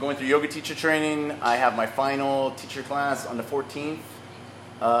Going through yoga teacher training. I have my final teacher class on the 14th,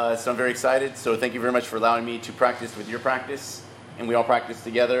 so I'm very excited. So thank you very much for allowing me to practice with your practice, and we all practice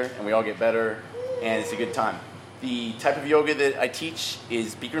together, and we all get better, and it's a good time. The type of yoga that I teach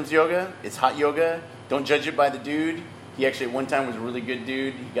is Bikram's yoga. It's hot yoga. Don't judge it by the dude. He actually at one time was a really good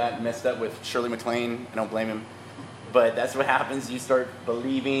dude. He got messed up with Shirley MacLaine. I don't blame him. But that's what happens. You start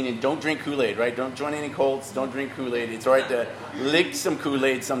believing, and don't drink Kool-Aid, right? Don't join any cults. Don't drink Kool-Aid. It's all right to lick some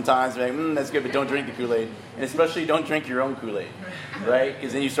Kool-Aid sometimes. Like, that's good, but don't drink the Kool-Aid. And especially don't drink your own Kool-Aid, right?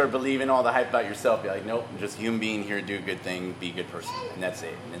 Because then you start believing all the hype about yourself. You're like, nope, I'm just a human being here to do a good thing, be a good person. And that's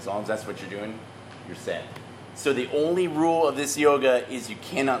it. And as long as that's what you're doing, you're set. So the only rule of this yoga is you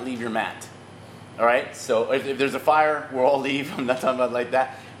cannot leave your mat. All right? So if there's a fire, we'll all leave. I'm not talking about like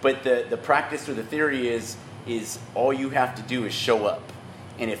that. But the practice or the theory is all you have to do is show up.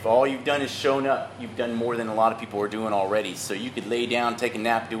 And if all you've done is shown up, you've done more than a lot of people are doing already. So you could lay down, take a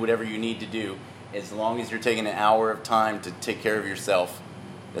nap, do whatever you need to do. As long as you're taking an hour of time to take care of yourself,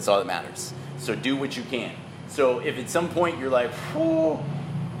 that's all that matters. So do what you can. So if at some point you're like,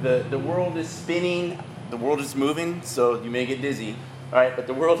 the world is spinning, the world is moving, so you may get dizzy. All right, but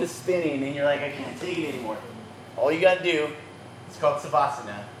the world is spinning, and you're like, I can't take it anymore. All you got to do, it's called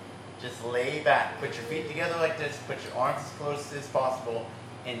Savasana. Just lay back. Put your feet together like this. Put your arms as close as possible,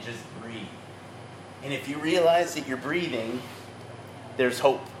 and just breathe. And if you realize that you're breathing, there's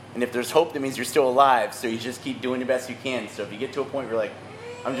hope. And if there's hope, that means you're still alive. So you just keep doing the best you can. So if you get to a point where you're like,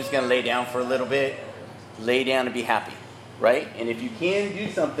 I'm just going to lay down for a little bit, lay down and be happy, right? And if you can do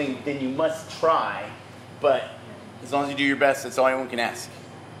something, then you must try. But as long as you do your best, that's all anyone can ask.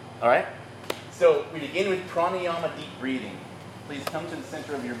 All right? So we begin with pranayama, deep breathing. Please come to the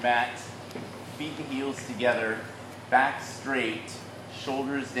center of your mat, feet and heels together, back straight,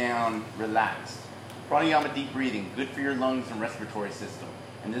 shoulders down, relaxed. Pranayama, deep breathing, good for your lungs and respiratory system.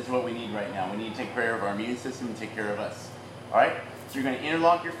 And this is what we need right now. We need to take care of our immune system and take care of us. All right? So you're going to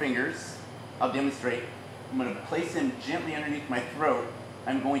interlock your fingers. I'll demonstrate. I'm going to place them gently underneath my throat.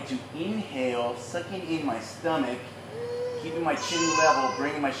 I'm going to inhale, sucking in my stomach, keeping my chin level,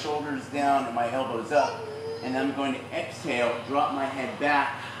 bringing my shoulders down and my elbows up. And I'm going to exhale, drop my head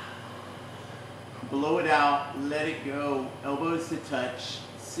back, blow it out, let it go, elbows to touch,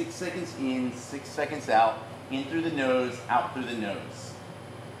 6 seconds in, 6 seconds out, in through the nose, out through the nose,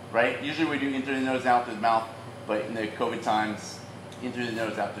 right? Usually we do in through the nose, out through the mouth, but in the COVID times, in through the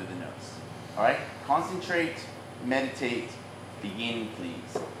nose, out through the nose, all right? Concentrate, meditate, begin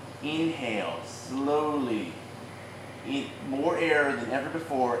please. Inhale, slowly, more air than ever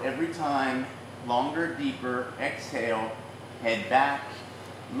before, every time. Longer, deeper, exhale, head back,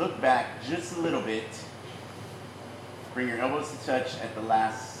 look back just a little bit. Bring your elbows to touch at the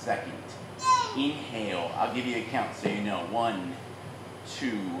last second. Inhale, I'll give you a count so you know. 1,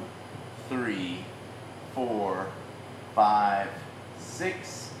 2, 3, 4, 5,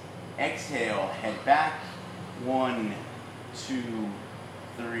 6. Exhale, head back. 1, 2,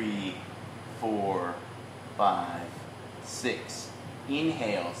 3, 4, 5, 6.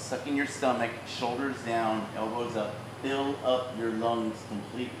 Inhale, suck in your stomach, shoulders down, elbows up, fill up your lungs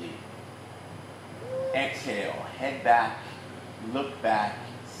completely. Exhale, head back, look back,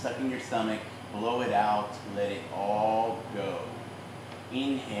 suck in your stomach, blow it out, let it all go.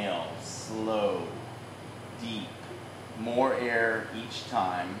 Inhale, slow, deep, more air each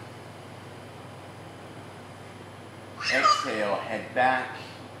time. Exhale, head back.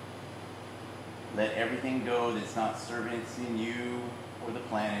 Let everything go that's not servicing you or the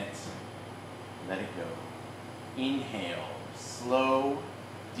planet. Let it go. Inhale, slow,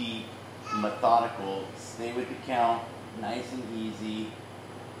 deep, methodical. Stay with the count, nice and easy.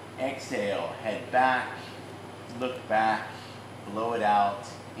 Exhale, head back, look back, blow it out,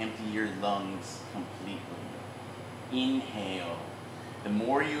 empty your lungs completely. Inhale. The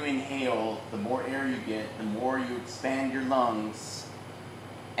more you inhale, the more air you get, the more you expand your lungs.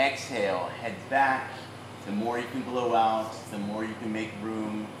 Exhale, head back. The more you can blow out, the more you can make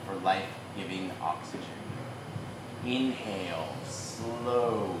room for life-giving oxygen. Inhale,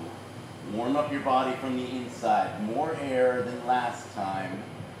 slow. Warm up your body from the inside. More air than last time.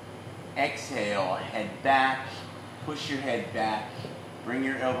 Exhale, head back. Push your head back. Bring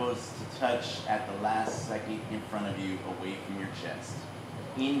your elbows to touch at the last second in front of you, away from your chest.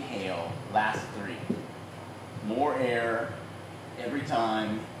 Inhale, last 3. More air every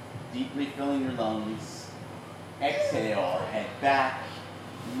time, deeply filling your lungs. Exhale, head back,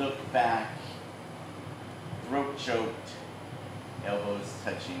 look back, throat choked, elbows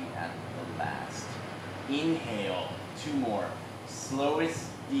touching at the last. Inhale, 2 more. Slowest,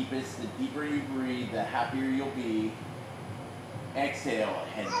 deepest, the deeper you breathe, the happier you'll be. Exhale,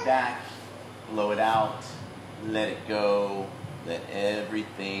 head back, blow it out, let it go, let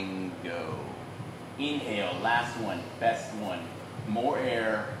everything go. Inhale, last one, best one, more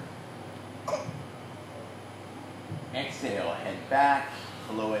air. Exhale, head back,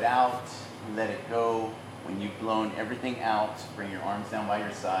 blow it out, let it go. When you've blown everything out, bring your arms down by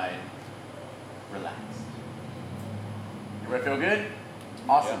your side, relax. Everybody feel good?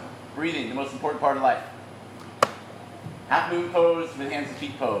 Awesome. Yeah. Breathing, the most important part of life. Half moon pose with hands and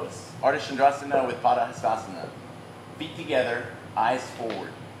feet pose. Ardha Chandrasana with Pada Hastasana. Feet together, eyes forward.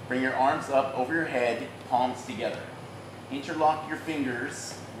 Bring your arms up over your head, palms together. Interlock your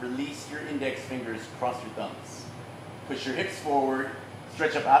fingers, release your index fingers, cross your thumbs. Push your hips forward,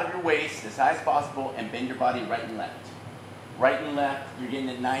 stretch up out of your waist as high as possible, and bend your body right and left. Right and left, you're getting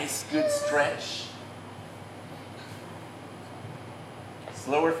a nice, good stretch.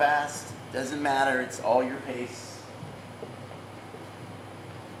 Slow or fast, doesn't matter, it's all your pace.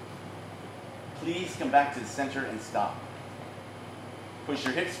 Please come back to the center and stop. Push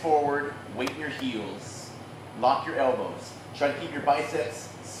your hips forward, weight in your heels, lock your elbows. Try to keep your biceps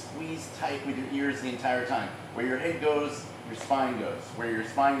squeezed tight with your ears the entire time. Where your head goes, your spine goes. Where your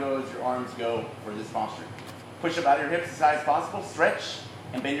spine goes, your arms go for this posture. Push up out of your hips as high as possible, stretch,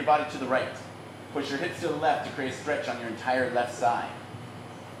 and bend your body to the right. Push your hips to the left to create a stretch on your entire left side.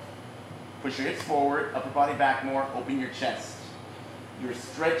 Push your hips forward, upper body back more, open your chest. You're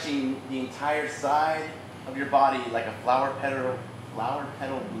stretching the entire side of your body like a flower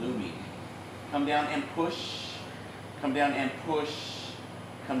petal blooming. Come down and push, come down and push,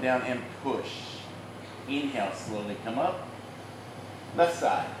 come down and push. Inhale, slowly come up. Left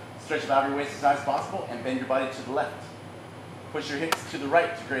side, stretch about your waist as high as possible and bend your body to the left. Push your hips to the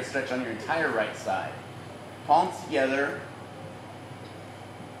right to create a stretch on your entire right side. Palms together.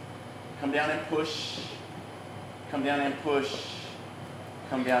 Come down and push, come down and push,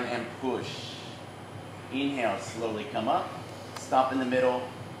 come down and push. Inhale, slowly come up, stop in the middle,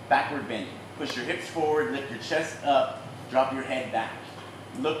 backward bend. Push your hips forward, lift your chest up, drop your head back.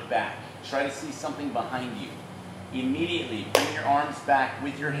 Look back, try to see something behind you. Immediately bring your arms back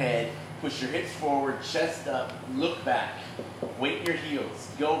with your head, push your hips forward, chest up, look back. Weight your heels,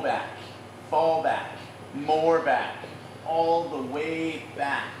 go back, fall back, more back, all the way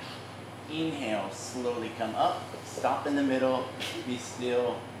back. Inhale, slowly come up, stop in the middle, be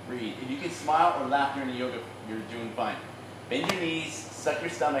still, breathe. If you can smile or laugh during the yoga, you're doing fine. Bend your knees, suck your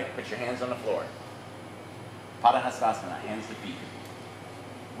stomach, put your hands on the floor. Pada Hastasana, hands to feet.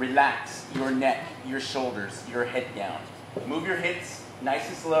 Relax your neck, your shoulders, your head down. Move your hips nice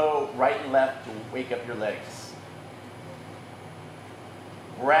and slow, right and left to wake up your legs.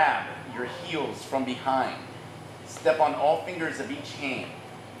 Grab your heels from behind. Step on all fingers of each hand.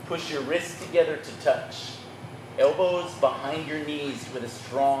 Push your wrists together to touch. Elbows behind your knees with a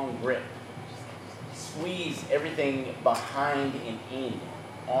strong grip. Squeeze everything behind and in.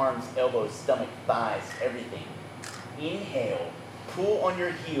 Arms, elbows, stomach, thighs, everything. Inhale, pull on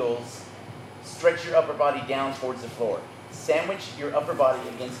your heels. Stretch your upper body down towards the floor. Sandwich your upper body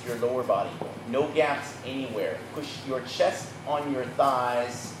against your lower body. No gaps anywhere. Push your chest on your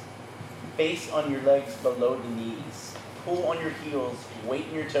thighs. Face on your legs below the knees. Pull on your heels, weight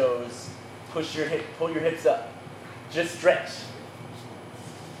in your toes, pull your hips up. Just stretch.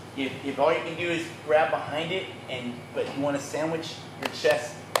 If all you can do is grab behind it, but you want to sandwich your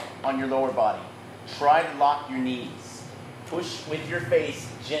chest on your lower body, try to lock your knees. Push with your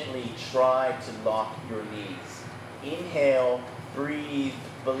face gently, try to lock your knees. Inhale, breathe,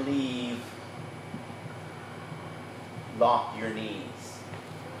 believe, lock your knees.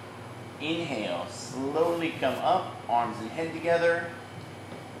 Inhale, slowly come up, arms and head together,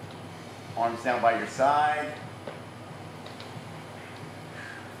 arms down by your side.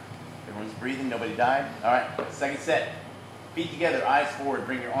 Everyone's breathing, nobody died. All right, second set. Feet together, eyes forward,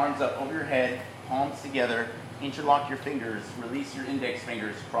 bring your arms up over your head, palms together, interlock your fingers, release your index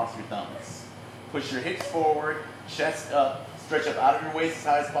fingers, cross your thumbs. Push your hips forward, chest up, stretch up out of your waist as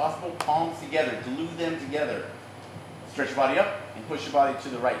high as possible, palms together, glue them together. Stretch your body up and push your body to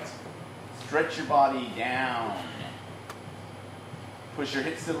the right. Stretch your body down. Push your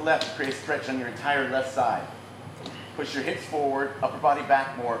hips to the left to create a stretch on your entire left side. Push your hips forward, upper body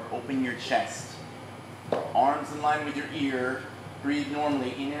back more, open your chest. Arms in line with your ear, breathe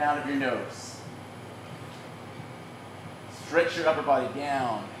normally in and out of your nose. Stretch your upper body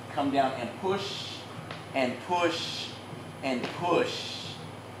down, come down and push, and push, and push.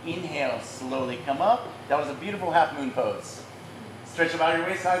 Inhale, slowly come up. That was a beautiful half moon pose. Stretch about your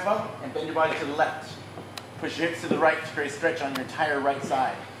waist size up and bend your body to the left. Push your hips to the right to create a stretch on your entire right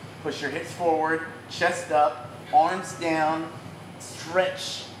side. Push your hips forward, chest up, arms down,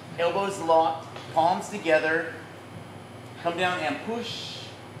 stretch, elbows locked, palms together. Come down and push,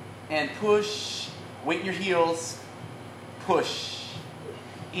 weight your heels, push.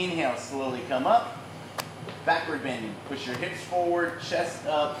 Inhale, slowly come up, backward bending. Push your hips forward, chest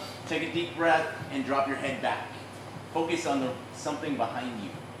up, take a deep breath, and drop your head back. Focus on something behind you.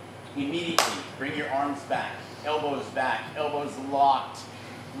 Immediately, bring your arms back, elbows locked,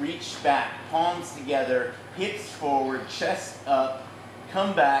 reach back, palms together, hips forward, chest up,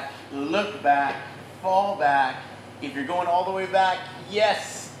 come back, look back, fall back. If you're going all the way back,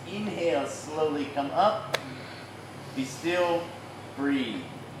 yes, inhale, slowly come up, be still, breathe.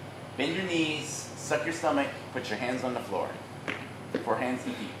 Bend your knees, suck your stomach, put your hands on the floor for hands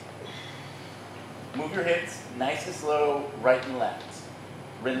and feet. Move your hips nice and slow, right and left.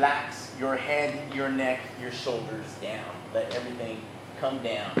 Relax your head, your neck, your shoulders down. Let everything come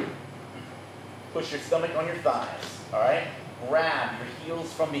down. Push your stomach on your thighs, all right? Grab your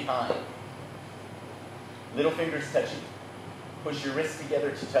heels from behind. Little fingers touching. Push your wrists together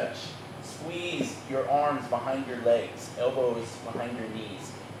to touch. Squeeze your arms behind your legs, elbows behind your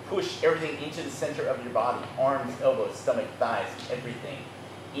knees. Push everything into the center of your body. Arms, elbows, stomach, thighs, everything.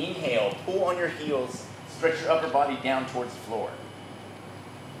 Inhale, pull on your heels, stretch your upper body down towards the floor.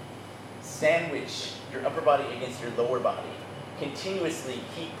 Sandwich your upper body against your lower body. Continuously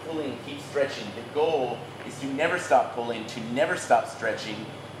keep pulling, keep stretching. The goal is to never stop pulling, to never stop stretching.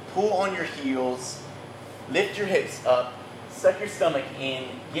 Pull on your heels, lift your hips up, suck your stomach in,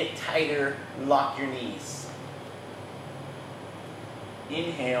 get tighter, lock your knees.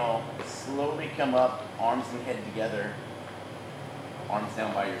 Inhale, slowly come up, arms and head together. Arms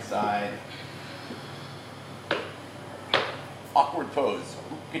down by your side. Awkward pose,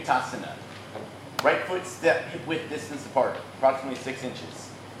 Utkatasana. Right foot step hip width distance apart, approximately 6 inches.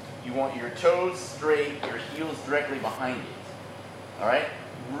 You want your toes straight, your heels directly behind it. All right?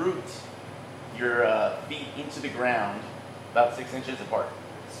 Root your feet into the ground, about 6 inches apart.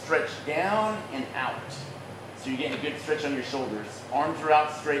 Stretch down and out. So you're getting a good stretch on your shoulders. Arms are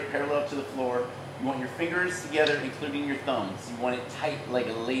out straight, parallel to the floor. You want your fingers together, including your thumbs. You want it tight like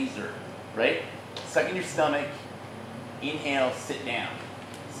a laser, right? Suck in your stomach. Inhale, sit down.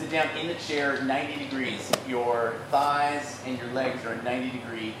 Sit down in the chair, 90 degrees. Your thighs and your legs are at 90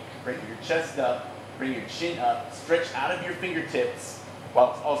 degrees. Bring your chest up, bring your chin up. Stretch out of your fingertips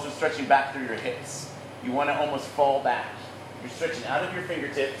while also stretching back through your hips. You want to almost fall back. You're stretching out of your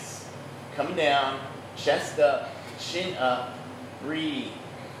fingertips, come down, chest up, chin up, breathe.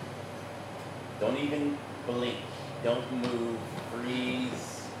 Don't even blink. Don't move. Breathe.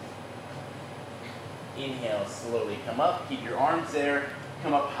 Inhale, slowly come up. Keep your arms there.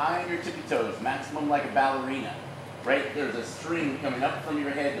 Come up high on your tippy toes, maximum like a ballerina. Right? There's a string coming up from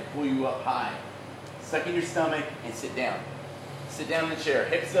your head to pull you up high. Suck in your stomach and sit down. Sit down in the chair.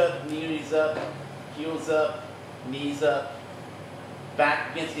 Hips up, knees up, heels up, knees up.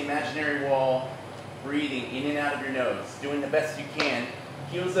 Back against the imaginary wall. Breathing in and out of your nose. Doing the best you can.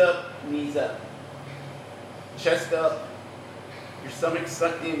 Heels up, knees up. Chest up. Your stomach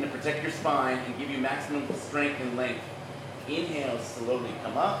sucked in to protect your spine and give you maximum strength and length. Inhale, slowly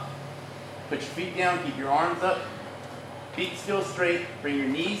come up. Put your feet down, keep your arms up. Feet still straight. Bring your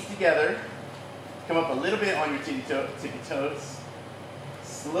knees together. Come up a little bit on your tippy toes.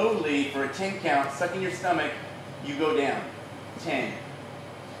 Slowly, for a 10 count, suck in your stomach, you go down. 10,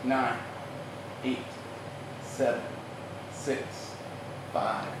 9, 8, 7, 6,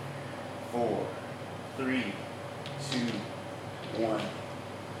 5, 4, 3, 2, 1.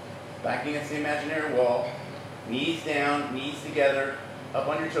 Back against the imaginary wall. Knees down, knees together, up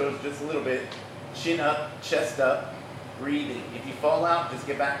on your toes just a little bit. Chin up, chest up, breathing. If you fall out, just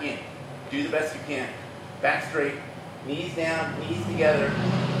get back in. Do the best you can. Back straight, knees down, knees together.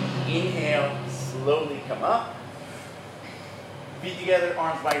 Inhale, slowly come up. Feet together,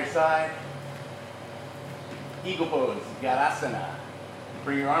 arms by your side. Eagle pose, Garasana.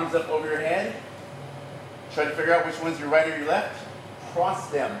 Bring your arms up over your head. Try to figure out which one's your right or your left. Cross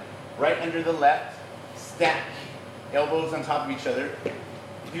them right under the left. Stack elbows on top of each other.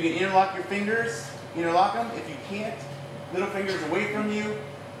 If you can interlock your fingers, interlock them. If you can't, little fingers away from you,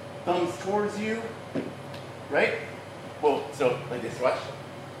 thumbs towards you, right? Well, so like this, watch.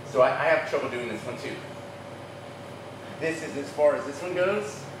 So I have trouble doing this one too. This is as far as this one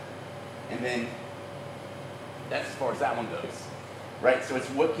goes, and then that's as far as that one goes, right? So it's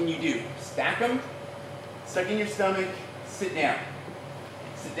what can you do? Stack them, suck in your stomach, sit down.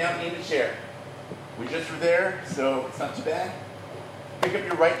 Sit down in the chair. We just were there, so it's not too bad. Pick up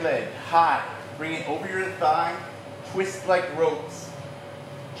your right leg, high. Bring it over your thigh. Twist like ropes.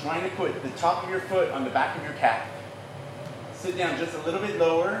 Trying to put the top of your foot on the back of your calf. Sit down just a little bit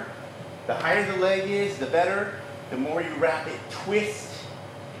lower. The higher the leg is, the better. The more you wrap it, twist.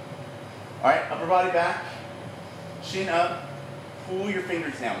 All right, upper body back, chin up, pull your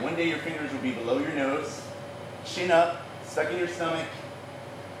fingers down. One day your fingers will be below your nose. Chin up, suck in your stomach,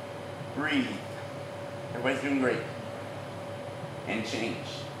 breathe. Everybody's doing great. And change.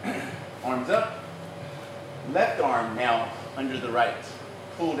 Arms up. Left arm now under the right.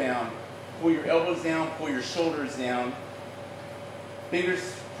 Pull down. Pull your elbows down. Pull your shoulders down.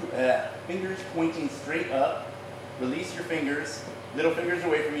 Fingers pointing straight up. Release your fingers. Little fingers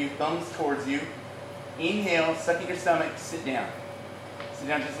away from you. Thumbs towards you. Inhale. Suck in your stomach. Sit down. Sit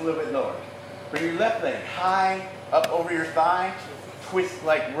down just a little bit lower. Bring your left leg high up over your thigh. Twist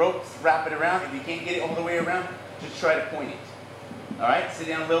like ropes. Wrap it around. If you can't get it all the way around, just try to point it. All right, sit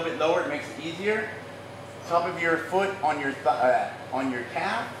down a little bit lower. It makes it easier. Top of your foot on your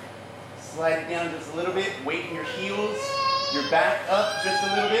calf. Slide it down just a little bit. Weight in your heels. Your back up just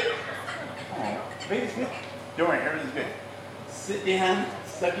a little bit. Oh, baby's good. Don't worry, everything's good. Sit down,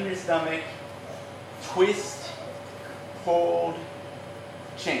 suck in your stomach. Twist, hold,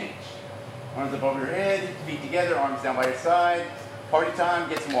 change. Arms up over your head, feet together, arms down by your side. Party time,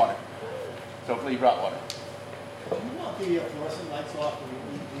 get some water. So hopefully you brought water. Can you not the fluorescent lights off when you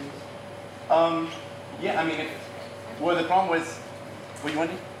eat these? Yeah, I mean, well, the problem was, what you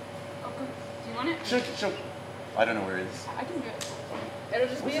want to do? Okay. Do you want it? Sure. I don't know where it is. I can do it. It'll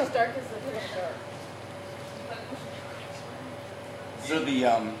just be as dark as the little dark. So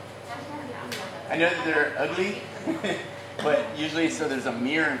I know that they're ugly, but usually, so there's a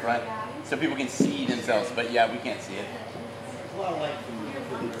mirror in front, so people can see themselves, but yeah, we can't see it. There's a lot of light from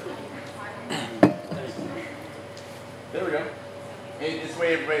the There we go. Hey, this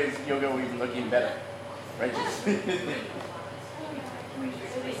way everybody's yoga will even look even better. Right?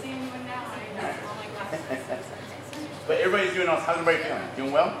 But everybody's doing awesome. How's everybody feeling?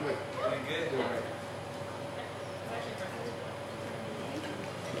 Doing well? Doing good.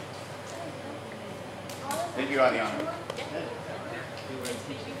 Thank you, Adiana.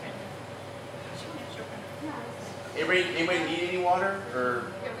 Anybody need any water?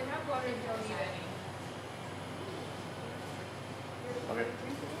 Or? Yeah, we have water if you don't need any. Okay.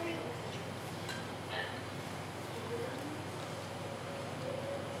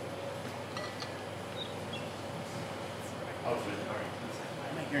 Oh, sorry. Why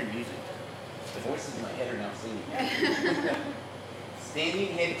am I hearing music? The voices in my head are now singing. Standing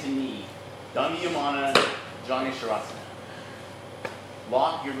head to knee, Dandiyamana Janisharasana.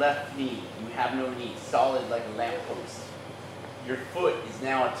 Lock your left knee. You have no knee. Solid like a lamppost. Your foot is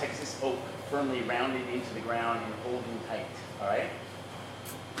now a Texas oak, firmly rounded into the ground and holding tight. All right?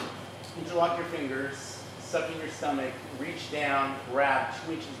 Interlock your fingers. Suck in your stomach. Reach down. Grab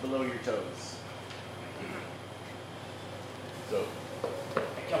 2 inches below your toes. So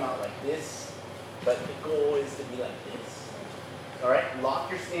I come out like this, but the goal is to be like this. All right? Lock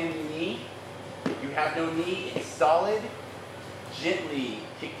your standing knee. You have no knee. It's solid. Gently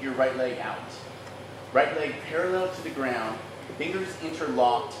kick your right leg out. Right leg parallel to the ground, fingers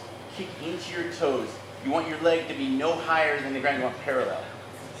interlocked, kick into your toes. You want your leg to be no higher than the ground, you want parallel.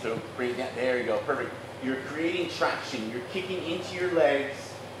 So bring it down, there you go, perfect. You're creating traction, you're kicking into your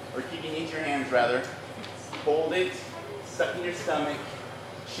legs, or kicking into your hands rather. Hold it, suck in your stomach,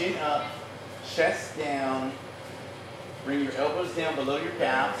 chin up, chest down, bring your elbows down below your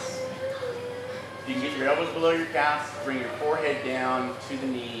calves. If you can get your elbows below your calves, bring your forehead down to the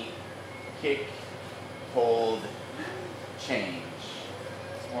knee, kick, hold, change.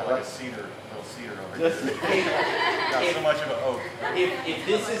 It's more like a cedar, little cedar over here. Got so much of an oak. If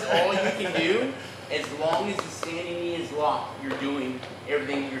this is all you can do, as long as the standing knee is locked, you're doing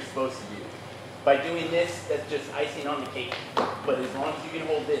everything you're supposed to do. By doing this, that's just icing on the cake. But as long as you can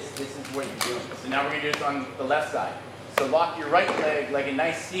hold this, this is what you're doing. So now we're going to do this on the left side. So lock your right leg like a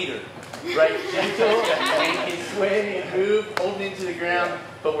nice cedar. Right, gentle, and you can sway and move, hold it into the ground,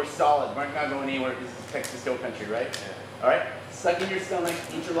 but we're solid. We're not going anywhere because this is Texas Hill Country, right? All right, suck in your stomach,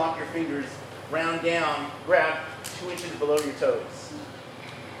 interlock your fingers, round down, grab 2 inches below your toes.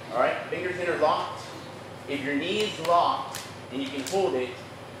 All right, fingers interlocked. If your knee is locked and you can hold it,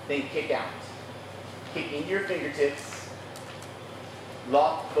 then kick out. Kick into your fingertips,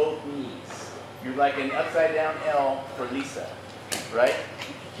 lock both knees. You're like an upside down L for Lisa, right?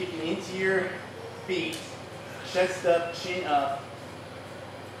 Kicking into your feet, chest up, chin up.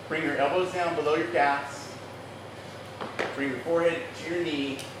 Bring your elbows down below your calves. Bring your forehead to your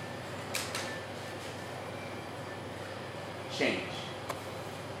knee. Change.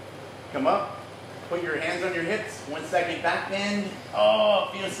 Come up. Put your hands on your hips. 1 second back bend. Oh,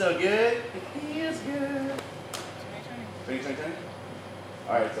 it feels so good. It feels good. 20, 20, 20?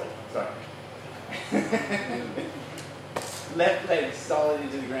 All right, so, sorry. Left leg solid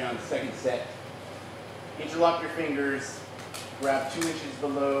into the ground, second set. Interlock your fingers, grab 2 inches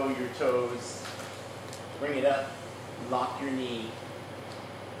below your toes, bring it up, lock your knee.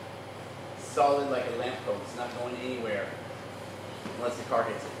 Solid like a lamppost, not going anywhere unless the car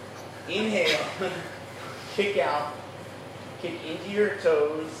hits it. Inhale, kick out, kick into your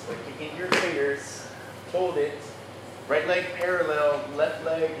toes, or kick into your fingers, hold it. Right leg parallel, left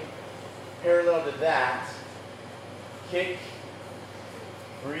leg parallel to that. Kick,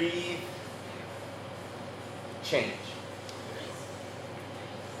 breathe, change.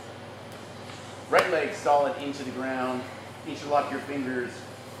 Right leg solid into the ground. Interlock your fingers.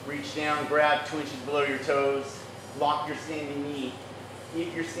 Reach down, grab 2 inches below your toes. Lock your standing knee.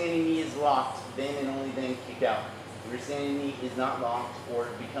 If your standing knee is locked, then and only then kick out. If your standing knee is not locked or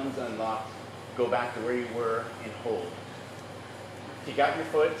it becomes unlocked, go back to where you were and hold. Kick out your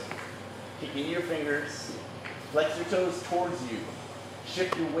foot. Kick into your fingers. Flex your toes towards you.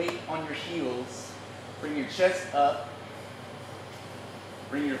 Shift your weight on your heels. Bring your chest up.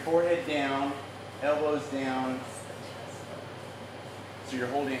 Bring your forehead down. Elbows down. So you're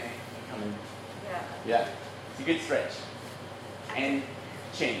holding it. Coming. Yeah. It's a good stretch. And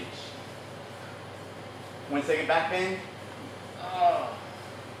change. 1 second back bend. Oh.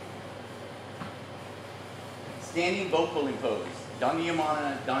 Standing bow pulling pose.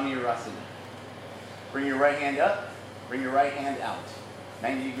 Dandiyamana, Dhanurasana. Bring your right hand up. Bring your right hand out.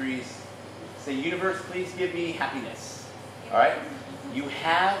 90 degrees. Say, universe, please give me happiness. All right? You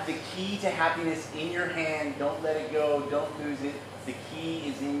have the key to happiness in your hand. Don't let it go. Don't lose it. The key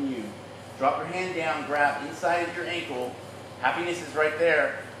is in you. Drop your hand down. Grab inside of your ankle. Happiness is right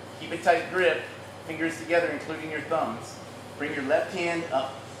there. Keep a tight grip. Fingers together, including your thumbs. Bring your left hand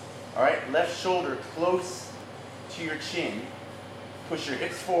up. All right? Left shoulder close to your chin. Push your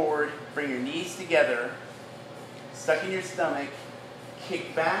hips forward. Bring your knees together. Stuck in your stomach.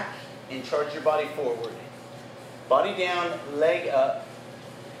 Kick back and charge your body forward. Body down, leg up.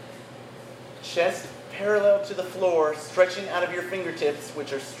 Chest parallel to the floor, stretching out of your fingertips,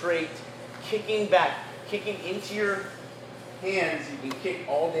 which are straight. Kicking back, kicking into your hands. You can kick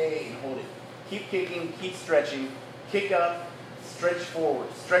all day and hold it. Keep kicking, keep stretching. Kick up, stretch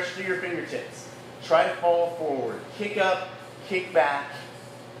forward. Stretch through your fingertips. Try to fall forward. Kick up, kick back.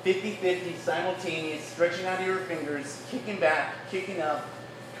 50-50, simultaneous, stretching out of your fingers, kicking back, kicking up,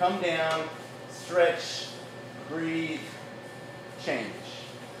 come down, stretch, breathe, change.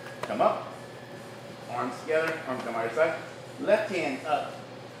 Come up, arms together, arms on either side. Left hand up,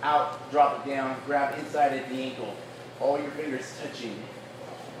 out, drop it down, grab inside at the ankle. All your fingers touching,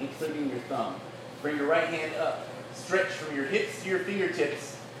 including your thumb. Bring your right hand up, stretch from your hips to your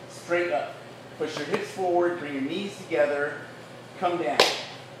fingertips, straight up. Push your hips forward, bring your knees together, come down.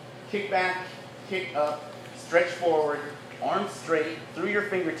 Kick back, kick up, stretch forward, arms straight, through your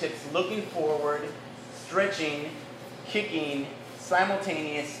fingertips, looking forward, stretching, kicking,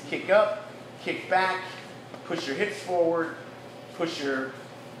 simultaneous, kick up, kick back, push your hips forward, push your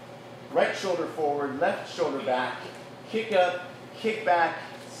right shoulder forward, left shoulder back, kick up, kick back,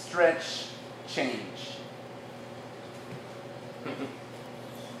 stretch, change.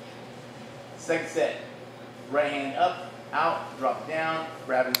 Second set, right hand up, out, drop down,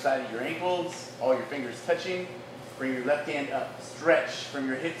 grab inside of your ankles, all your fingers touching. Bring your left hand up, stretch from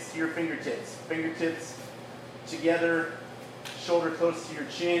your hips to your fingertips. Fingertips together, shoulder close to your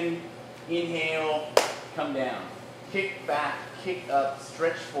chin. Inhale, come down. Kick back, kick up,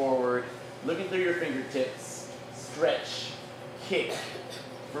 stretch forward, looking through your fingertips. Stretch, kick,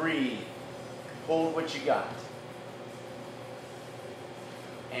 breathe, hold what you got,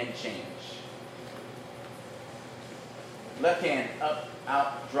 and change. Left hand up,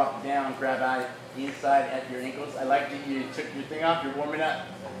 out, drop down, grab out inside at your ankles. I like that you took your thing off, you're warming up.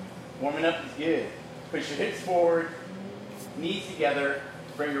 Warming up is good. Push your hips forward, knees together,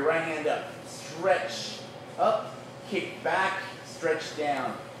 bring your right hand up. Stretch up, kick back, stretch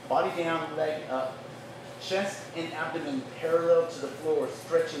down. Body down, leg up. Chest and abdomen parallel to the floor,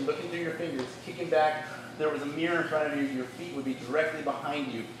 stretching, looking through your fingers, kicking back. If there was a mirror in front of you, your feet would be directly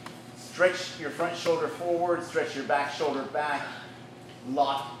behind you. Stretch your front shoulder forward, stretch your back shoulder back,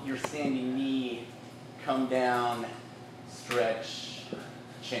 lock your standing knee, come down, stretch,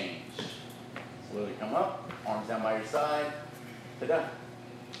 change. Slowly come up, arms down by your side, ta-da.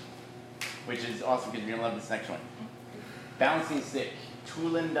 Which is awesome because you're gonna love this next one. Balancing stick,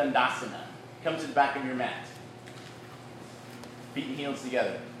 Tulan Dandasana. Come to the back of your mat. Feet and heels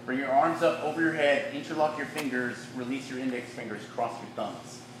together. Bring your arms up over your head, interlock your fingers, release your index fingers, cross your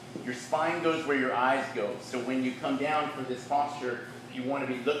thumbs. Your spine goes where your eyes go. So when you come down for this posture, you want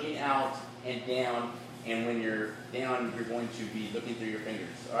to be looking out and down. And when you're down, you're going to be looking through your fingers.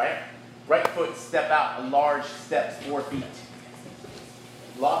 All right? Right foot, step out. A large step, 4 feet.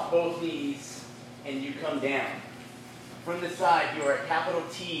 Lock both knees, and you come down. From the side, you are at capital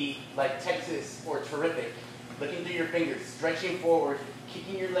T, like Texas or terrific. Looking through your fingers, stretching forward,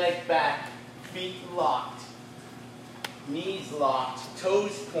 kicking your leg back, feet locked, knees locked,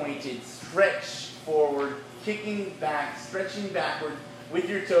 toes pointed, stretch forward, kicking back, stretching backward with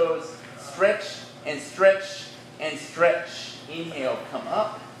your toes, stretch and stretch and stretch. Inhale, come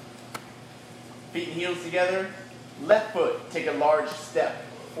up, feet and heels together. Left foot, take a large step,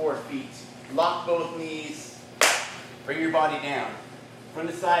 4 feet. Lock both knees, bring your body down. From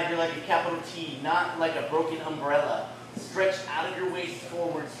the side, you're like a capital T, not like a broken umbrella. Stretch out of your waist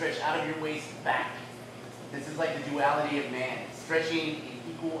forward, stretch out of your waist back. This is like the duality of man, stretching in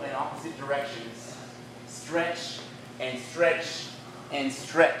equal and opposite directions. Stretch and stretch and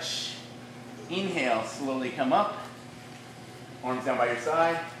stretch. Inhale, slowly come up. Arms down by your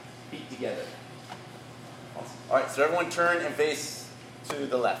side, feet together. Awesome. All right, so everyone turn and face to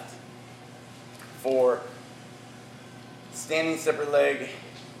the left for standing separate leg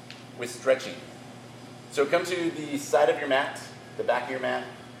with stretching. So come to the side of your mat, the back of your mat.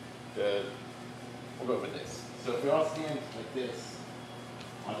 We'll go over this. So if we all stand like this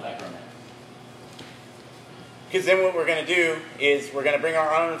on the back of our mat. Because then what we're going to do is we're going to bring our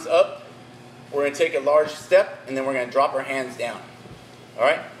arms up, we're going to take a large step, and then we're going to drop our hands down. All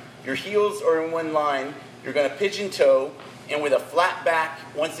right? Your heels are in one line. You're going to pigeon toe, and with a flat back,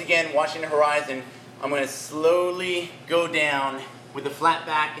 once again, watching the horizon, I'm going to slowly go down with a flat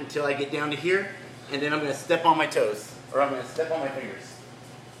back until I get down to here, and then I'm going to step on my toes, or I'm going to step on my fingers.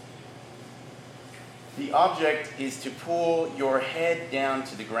 The object is to pull your head down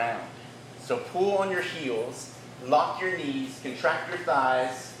to the ground. So pull on your heels, lock your knees, contract your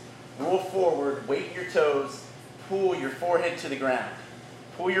thighs, roll forward, weight your toes, pull your forehead to the ground.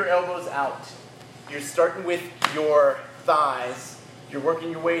 Pull your elbows out. You're starting with your thighs. You're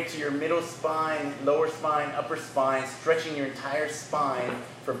working your way to your middle spine, lower spine, upper spine, stretching your entire spine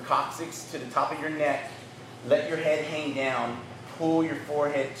from coccyx to the top of your neck. Let your head hang down. Pull your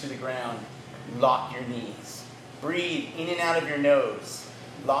forehead to the ground. Lock your knees. Breathe in and out of your nose.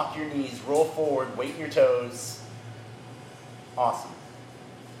 Lock your knees. Roll forward. Weight your toes. Awesome.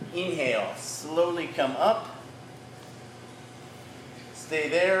 Inhale. Slowly come up. Stay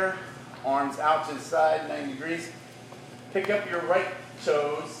there. Arms out to the side, 90 degrees. Pick up your right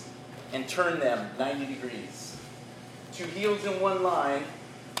toes and turn them 90 degrees. 2 heels in one line.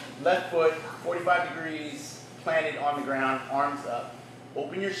 Left foot, 45 degrees, planted on the ground, arms up.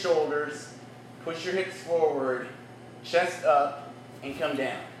 Open your shoulders. Push your hips forward, chest up, and come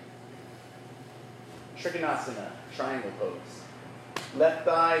down. Trikonasana, triangle pose. Left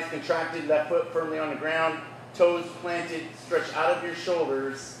thighs contracted, left foot firmly on the ground, toes planted, stretch out of your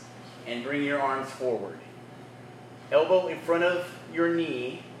shoulders, and bring your arms forward. Elbow in front of your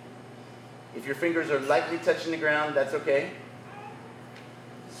knee. If your fingers are lightly touching the ground, that's okay.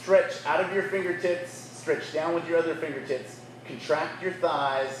 Stretch out of your fingertips, stretch down with your other fingertips, contract your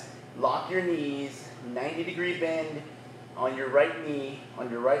thighs, lock your knees, 90-degree bend on your right knee, on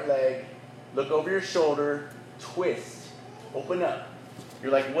your right leg. Look over your shoulder, twist, open up.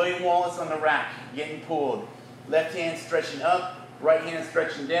 You're like William Wallace on the rack, getting pulled. Left hand stretching up, right hand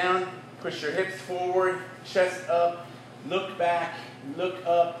stretching down. Push your hips forward, chest up, look back, look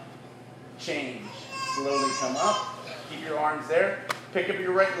up, change. Slowly come up, keep your arms there. Pick up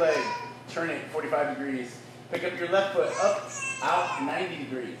your right leg, turn it 45 degrees. Pick up your left foot, up, out, 90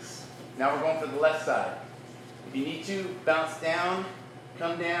 degrees. Now we're going for the left side. If you need to, bounce down,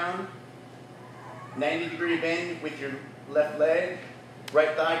 come down, 90-degree bend with your left leg,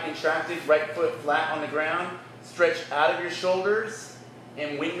 right thigh contracted, right foot flat on the ground. Stretch out of your shoulders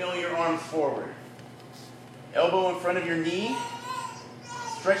and windmill your arms forward. Elbow in front of your knee,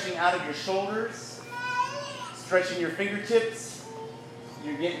 stretching out of your shoulders, stretching your fingertips.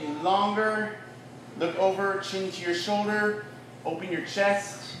 You're getting longer. Look over, chin to your shoulder, open your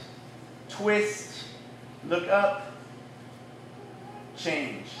chest, twist, look up,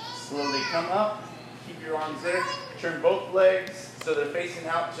 change. Slowly come up, keep your arms there. Turn both legs so they're facing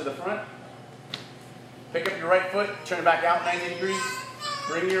out to the front. Pick up your right foot, turn it back out 90 degrees.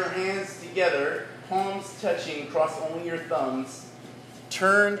 Bring your hands together, palms touching, cross only your thumbs.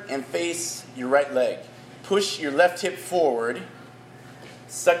 Turn and face your right leg. Push your left hip forward,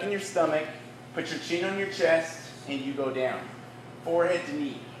 suck in your stomach, put your chin on your chest, and you go down. Forehead to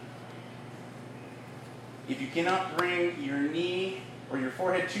knee. If you cannot bring your knee or your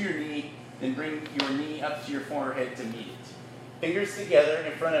forehead to your knee, then bring your knee up to your forehead to meet it. Fingers together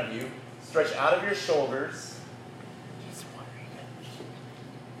in front of you. Stretch out of your shoulders.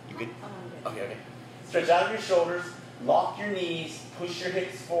 You good? Okay. Stretch out of your shoulders. Lock your knees. Push your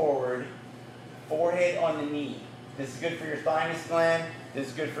hips forward. Forehead on the knee. This is good for your thymus gland. This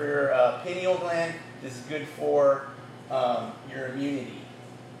is good for your pineal gland. This is good for your immunity.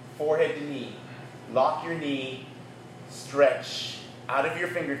 Forehead to knee. Lock your knee. Stretch out of your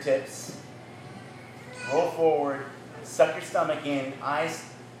fingertips. Roll forward. Suck your stomach in. Eyes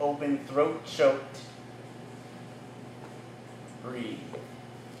open. Throat choked. Breathe.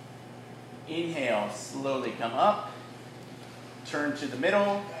 Inhale. Slowly come up. Turn to the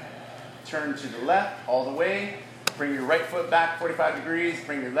middle. Turn to the left all the way. Bring your right foot back 45 degrees.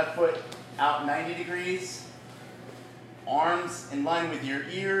 Bring your left foot out 90 degrees. Arms in line with your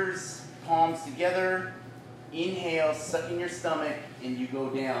ears. Palms together. Inhale, suck in your stomach, and you go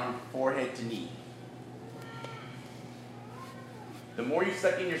down forehead to knee. The more you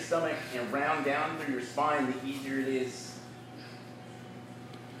suck in your stomach and round down through your spine, the easier it is.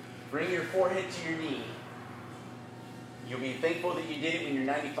 Bring your forehead to your knee. You'll be thankful that you did it when you're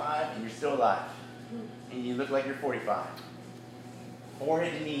 95 and you're still alive. And you look like you're 45.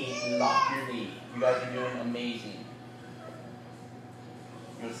 Forehead to knee, lock your knee. You guys are doing amazing.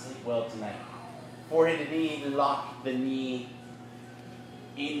 You'll sleep well tonight. Forehead to knee, lock the knee.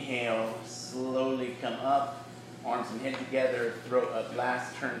 Inhale, slowly come up. Arms and head together, throat up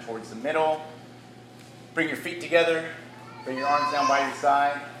last, turn towards the middle. Bring your feet together. Bring your arms down by your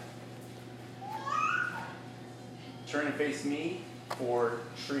side. Turn and face me for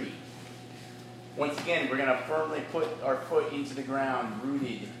tree. Once again, we're going to firmly put our foot into the ground,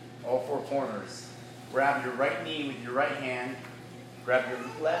 rooted, all four corners. Grab your right knee with your right hand. Grab your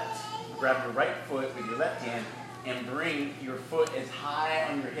right foot with your left hand, and bring your foot as high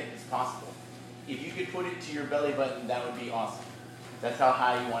on your hip as possible. If you could put it to your belly button, that would be awesome. That's how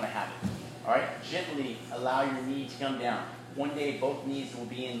high you want to have it. All right? Gently allow your knee to come down. One day, both knees will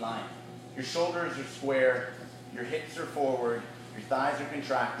be in line. Your shoulders are square. Your hips are forward. Your thighs are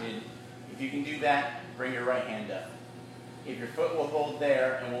contracted. If you can do that, bring your right hand up. If your foot will hold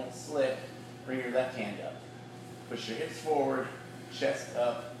there and won't slip, bring your left hand up. Push your hips forward, chest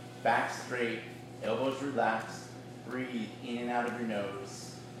up, back straight, elbows relaxed. Breathe in and out of your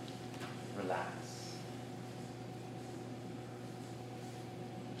nose. Relax.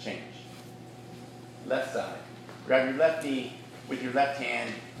 Change. Left side. Grab your left knee with your left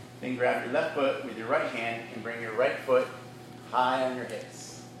hand, then grab your left foot with your right hand and bring your right foot high on your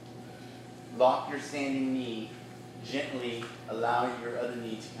hips. Lock your standing knee. Gently allow your other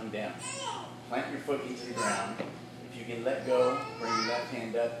knee to come down. Plant your foot into the ground. If you can let go, bring your left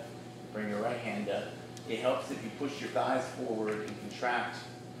hand up, bring your right hand up. It helps if you push your thighs forward and contract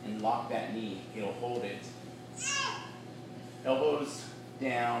and lock that knee. It'll hold it. Elbows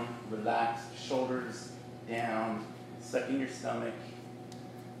down, relax, shoulders down, suck in your stomach,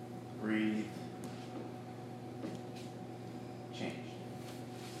 breathe, change.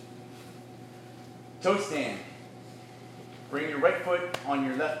 Toe stand. Bring your right foot on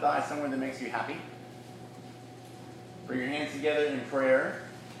your left thigh, somewhere that makes you happy. Bring your hands together in prayer.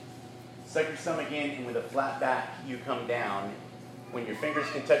 Suck your stomach in, and with a flat back, you come down. When your fingers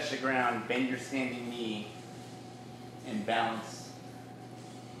can touch the ground, bend your standing knee and balance.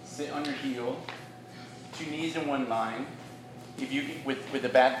 Sit on your heel. Two knees in one line. If you can, with a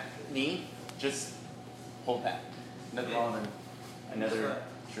bad knee, just hold that. Nothing wrong with another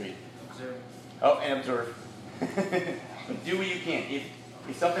tree. Observe. Oh, and observe. But do what you can.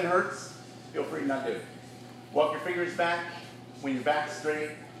 If something hurts, feel free to not do it. Walk your fingers back. When your back's straight,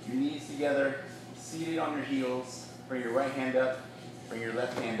 your knees together, seated on your heels. Bring your right hand up. Bring your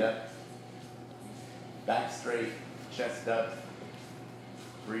left hand up. Back straight, chest up.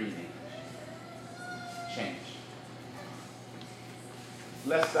 Breathing. Change.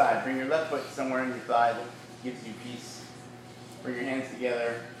 Left side. Bring your left foot somewhere in your thigh that gives you peace. Bring your hands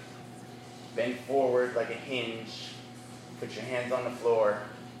together. Bend forward like a hinge. Put your hands on the floor.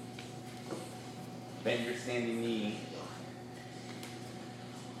 Bend your standing knee.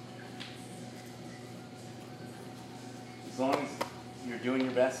 As long as you're doing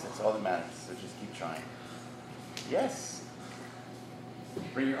your best, that's all that matters. So just keep trying. Yes.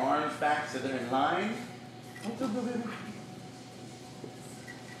 Bring your arms back so they're in line.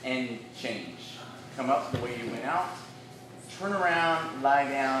 And change. Come up the way you went out. Turn around, lie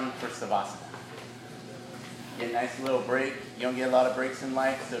down for Savasana. Get a nice little break. You don't get a lot of breaks in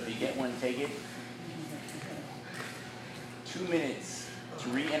life, so if you get one, take it. 2 minutes to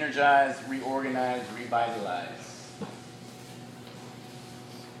re-energize, reorganize, revitalize.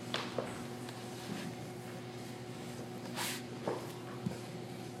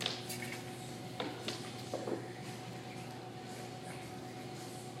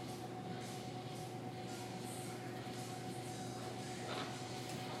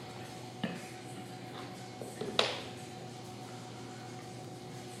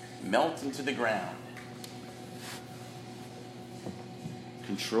 melt into the ground.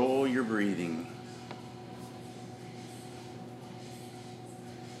 Control your breathing.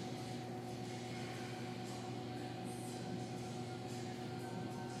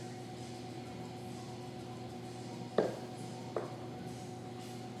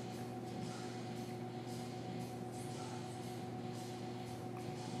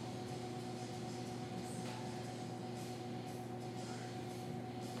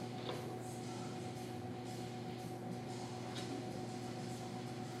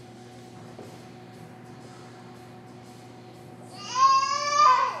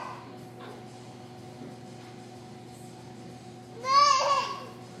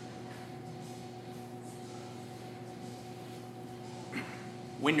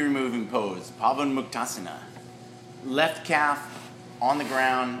 Wind removing pose, Pavanmuktasana. Left calf on the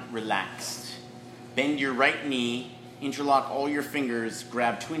ground, relaxed. Bend your right knee, interlock all your fingers,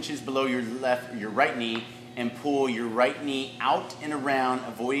 grab 2 inches below your right knee, and pull your right knee out and around,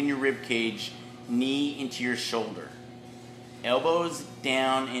 avoiding your rib cage, knee into your shoulder. Elbows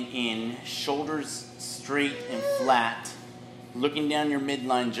down and in, shoulders straight and flat, looking down your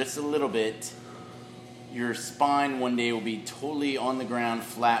midline just a little bit. Your spine one day will be totally on the ground,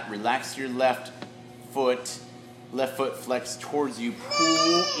 flat. Relax your left foot flex towards you.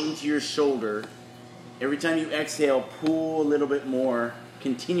 Pull into your shoulder. Every time you exhale, pull a little bit more.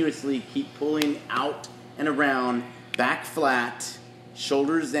 Continuously keep pulling out and around. Back flat,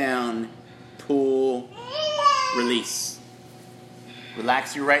 shoulders down, pull, release.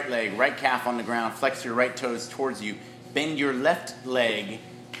 Relax your right leg, right calf on the ground. Flex your right toes towards you. Bend your left leg.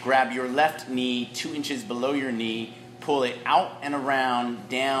 Grab your left knee 2 inches below your knee, pull it out and around,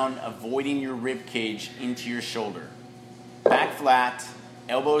 down, avoiding your rib cage into your shoulder. Back flat,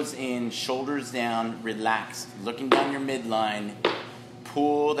 elbows in, shoulders down, relaxed, looking down your midline.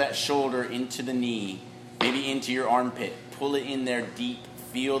 Pull that shoulder into the knee, maybe into your armpit. Pull it in there deep.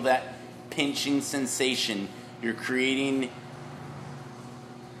 Feel that pinching sensation. You're creating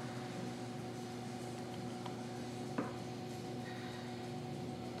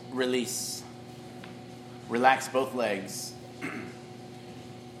release. Relax both legs.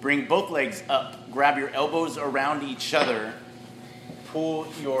 Bring both legs up. Grab your elbows around each other. Pull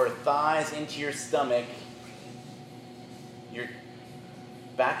your thighs into your stomach. Your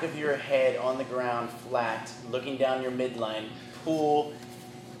back of your head on the ground flat, looking down your midline. Pull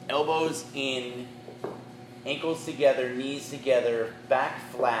elbows in, ankles together, knees together, back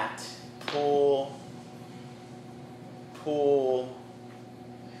flat. Pull, pull,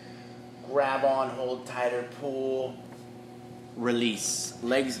 grab on, hold tighter, pull, release.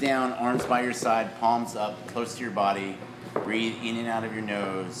 Legs down, arms by your side, palms up, close to your body. Breathe in and out of your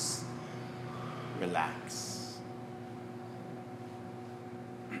nose. Relax.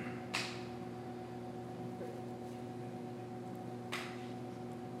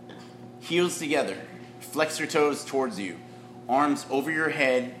 Heels together. Flex your toes towards you. Arms over your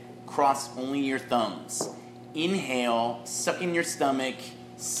head, cross only your thumbs. Inhale, suck in your stomach,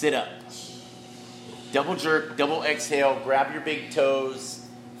 sit up. Double jerk, double exhale, grab your big toes,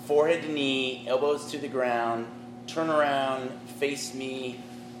 forehead to knee, elbows to the ground, turn around, face me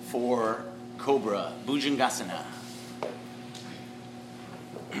for Cobra, Bhujangasana.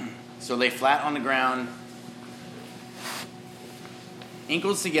 So lay flat on the ground,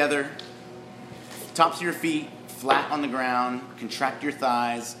 ankles together, tops of your feet flat on the ground, contract your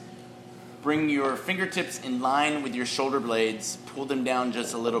thighs, bring your fingertips in line with your shoulder blades, pull them down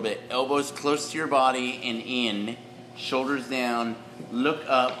just a little bit, elbows close to your body and in, shoulders down, look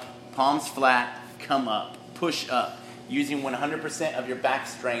up, palms flat, come up, push up, using 100% of your back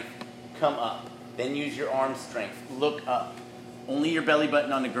strength, come up, then use your arm strength, look up, only your belly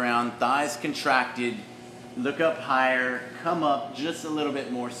button on the ground, thighs contracted, look up higher, come up just a little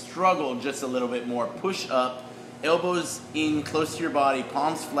bit more, struggle just a little bit more, push up, elbows in close to your body,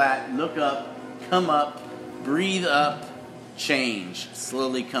 palms flat, look up, come up, breathe up, change.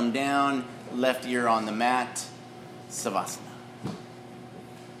 Slowly come down, left ear on the mat, Savasana.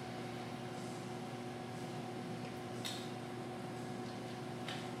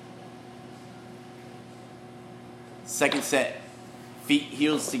 Second set, feet,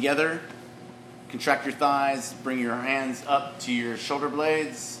 heels together, contract your thighs, bring your hands up to your shoulder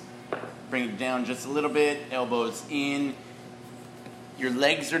blades, bring it down just a little bit, elbows in. Your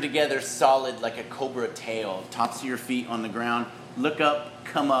legs are together solid like a cobra tail. Tops of your feet on the ground. Look up,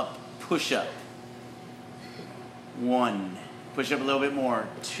 come up, push up. 1. Push up a little bit more.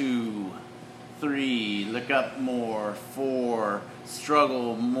 2, 3. Look up more. 4.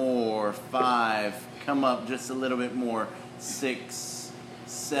 Struggle more. 5. Come up just a little bit more. 6,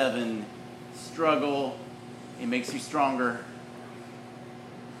 7, struggle. It makes you stronger.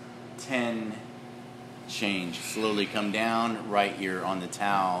 10, change. Slowly come down, right ear on the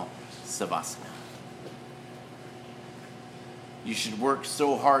towel, Savasana. You should work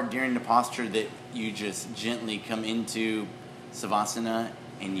so hard during the posture that you just gently come into Savasana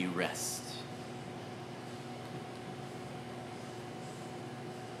and you rest.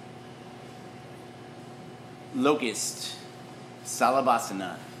 Locust,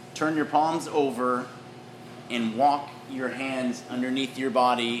 Salabhasana. Turn your palms over and walk your hands underneath your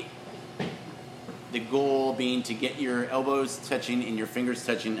body. The goal being to get your elbows touching and your fingers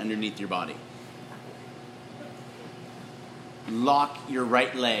touching underneath your body. Lock your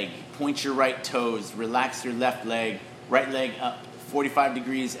right leg. Point your right toes. Relax your left leg. Right leg up 45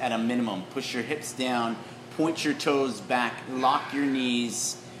 degrees at a minimum. Push your hips down. Point your toes back. Lock your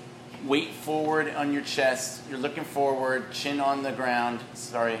knees. Weight forward on your chest. You're looking forward. Chin on the ground.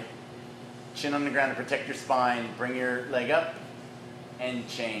 Chin on the ground to protect your spine. Bring your leg up and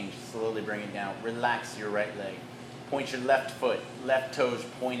change. Slowly bring it down. Relax your right leg. Point your left foot. Left toes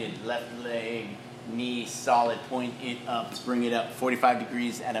pointed. Left leg, knee solid. Point it up. Bring it up 45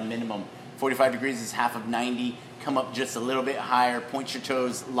 degrees at a minimum. 45 degrees is half of 90. Come up just a little bit higher. Point your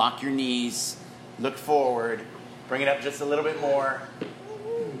toes. Lock your knees. Look forward. Bring it up just a little bit more.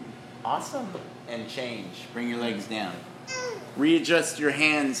 Awesome. And change. Bring your legs down. Readjust your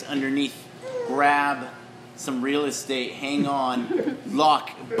hands underneath. Grab some real estate. Hang on. Lock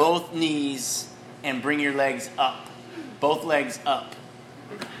both knees and bring your legs up. Both legs up.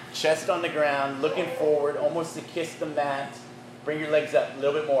 Chest on the ground. Looking forward. Almost to kiss the mat. Bring your legs up a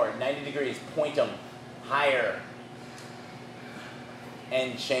little bit more. 90 degrees. Point them higher.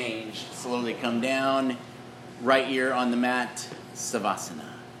 And change. Slowly come down. Right ear on the mat. Savasana.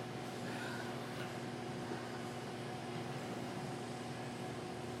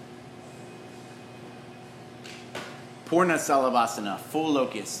 Purna Salabhasana, full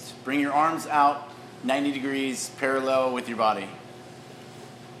locust. Bring your arms out 90 degrees parallel with your body.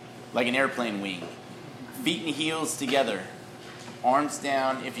 Like an airplane wing. Feet and heels together. Arms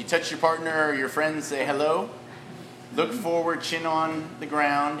down. If you touch your partner or your friend, say hello. Look forward, chin on the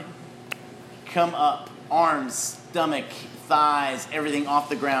ground. Come up. Arms, stomach, thighs, everything off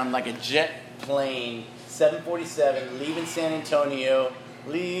the ground like a jet plane. 747, leaving San Antonio.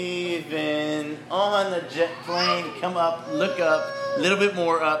 Leaving on the jet plane. Come up, look up, a little bit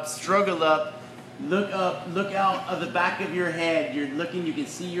more up, struggle up, look out of the back of your head. You're looking, you can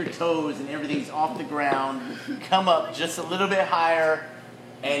see your toes and everything's off the ground. Come up just a little bit higher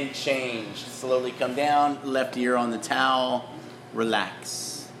and change. Slowly come down, left ear on the towel,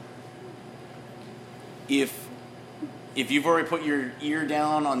 relax. If you've already put your ear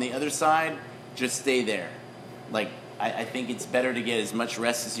down on the other side, just stay there. I think it's better to get as much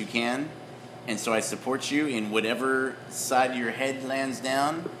rest as you can. And so I support you in whatever side your head lands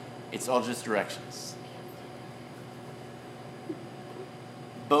down. It's all just directions.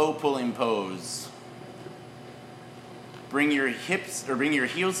 Bow pulling pose. Bring your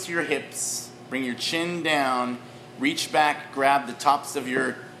heels to your hips. Bring your chin down. Reach back, grab the tops of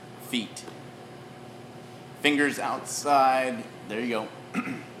your feet. Fingers outside. There you go.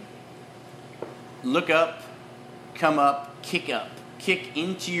 Look up. Come up, kick up. Kick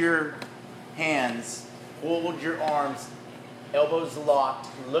into your hands. Hold your arms. Elbows locked.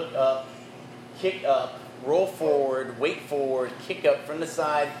 Look up. Kick up. Roll forward. Weight forward. Kick up from the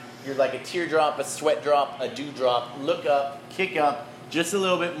side. You're like a teardrop, a sweat drop, a dewdrop. Look up. Kick up. Just a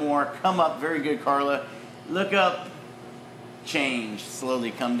little bit more. Come up. Very good, Carla. Look up. Change.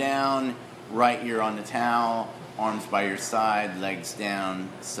 Slowly come down. Right ear on the towel. Arms by your side. Legs down.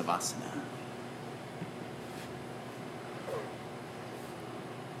 Savasana.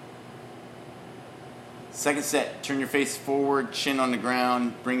 Second set, turn your face forward, chin on the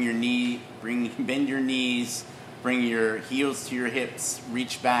ground, bend your knees, bring your heels to your hips,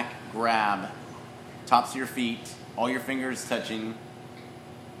 reach back, grab, tops of your feet, all your fingers touching.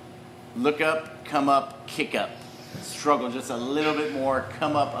 Look up, come up, kick up. Struggle just a little bit more,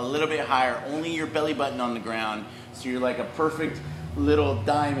 come up a little bit higher, only your belly button on the ground, so you're like a perfect little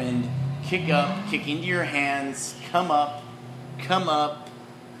diamond. Kick up, kick into your hands, come up,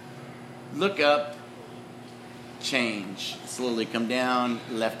 look up, change. Slowly come down,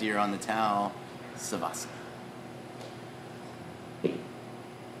 left ear on the towel, Savasana.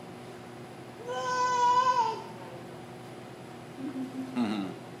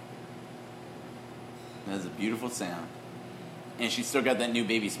 That's a beautiful sound. And she's still got that new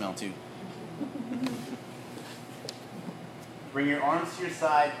baby smell too. Bring your arms to your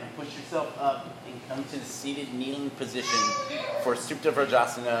side and push yourself up and come to the seated kneeling position for Supta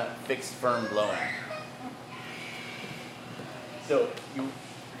Vrajasana, fixed firm blowing. So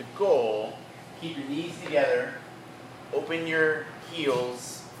the goal, keep your knees together, open your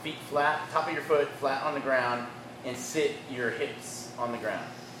heels, feet flat, top of your foot flat on the ground, and sit your hips on the ground.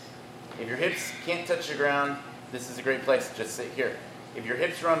 If your hips can't touch the ground, this is a great place to just sit here. If your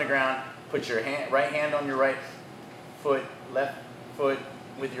hips are on the ground, put your right hand on your right foot, left foot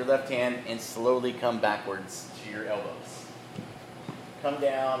with your left hand, and slowly come backwards to your elbows. Come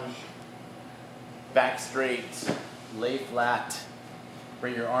down, back straight, lay flat,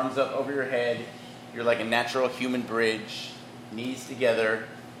 bring your arms up over your head. You're like a natural human bridge, knees together,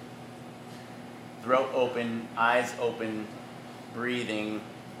 throat open, eyes open, breathing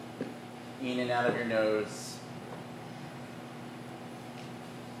in and out of your nose.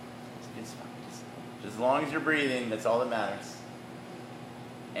 As long as you're breathing, that's all that matters.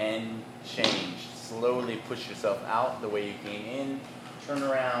 And change. Slowly push yourself out the way you came in. Turn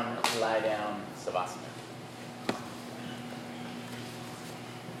around, lie down, Savasana.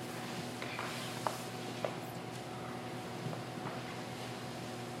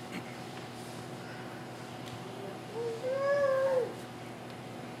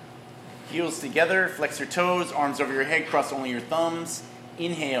 Heels together, flex your toes, arms over your head, cross only your thumbs.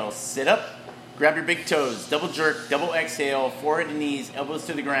 Inhale, sit up. Grab your big toes, double jerk, double exhale, forehead to knees, elbows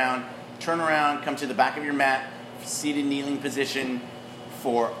to the ground. Turn around, come to the back of your mat, seated kneeling position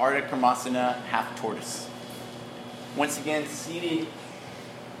for Ardha Karmasana, half tortoise. Once again, seated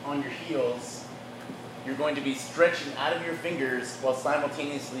on your heels, you're going to be stretching out of your fingers while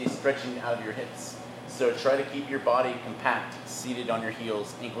simultaneously stretching out of your hips. So try to keep your body compact, seated on your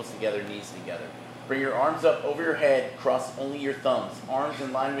heels, ankles together, knees together. Bring your arms up over your head, cross only your thumbs. Arms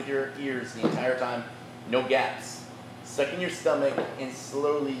in line with your ears the entire time, no gaps. Suck in your stomach and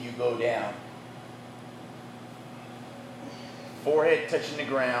slowly you go down. Forehead touching the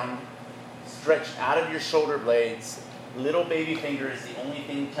ground. Stretch out of your shoulder blades. Little baby finger is the only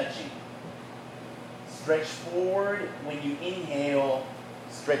thing touching. Stretch forward when you inhale.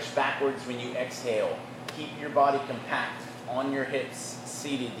 Stretch backwards when you exhale. Keep your body compact on your hips,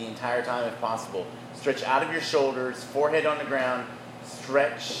 seated the entire time if possible. Stretch out of your shoulders, forehead on the ground.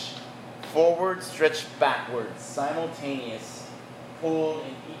 Stretch forward, stretch backwards. Simultaneous. Pull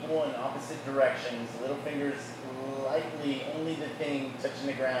in equal and opposite directions. Little fingers lightly, only the thing touching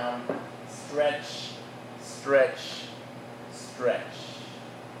the ground. Stretch, stretch, stretch.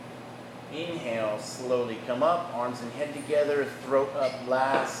 Inhale, slowly come up, arms and head together, throat up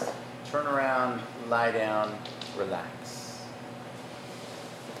last. Turn around, lie down, relax.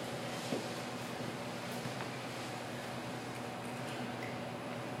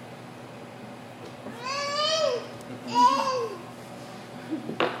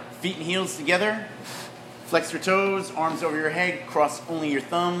 Feet and heels together. Flex your toes, arms over your head, cross only your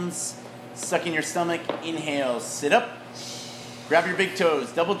thumbs. Suck in your stomach, inhale, sit up. Grab your big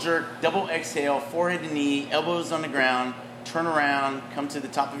toes, double jerk, double exhale, forehead to knee, elbows on the ground. Turn around, come to the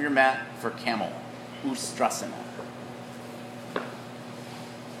top of your mat for camel, Ustrasana.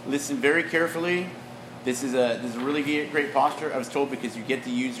 Listen very carefully. This is a really great posture. I was told because you get to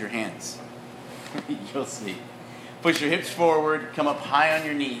use your hands. You'll see. Push your hips forward, come up high on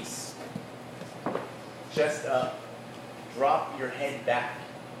your knees. Chest up, drop your head back.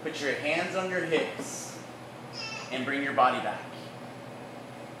 Put your hands on your hips and bring your body back.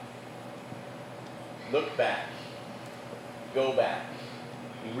 Look back, go back,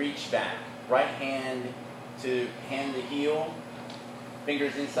 reach back. Right hand to hand the heel,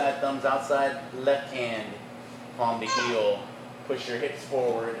 fingers inside, thumbs outside, left hand, palm to heel. Push your hips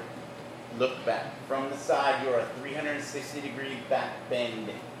forward, look back. From the side, you're a 360-degree back bend,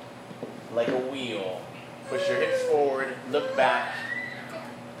 like a wheel. Push your hips forward, look back,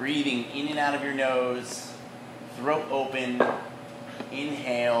 breathing in and out of your nose, throat open,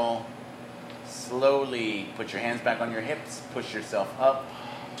 inhale, slowly put your hands back on your hips, push yourself up,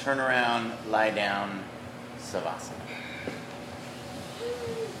 turn around, lie down, Savasana.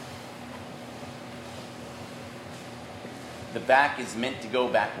 The back is meant to go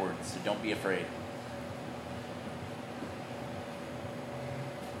backwards, so don't be afraid.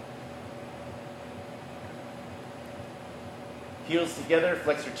 Heels together,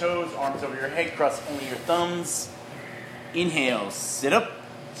 flex your toes, arms over your head, cross only your thumbs. Inhale, sit up,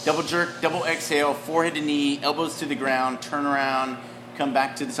 double jerk, double exhale, forehead to knee, elbows to the ground, turn around, come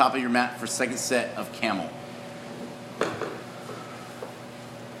back to the top of your mat for second set of camel.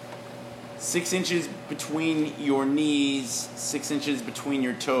 6 inches between your knees, 6 inches between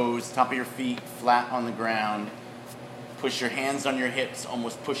your toes, top of your feet flat on the ground. Push your hands on your hips,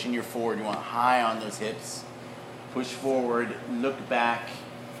 almost pushing you forward. You want high on those hips. Push forward, look back,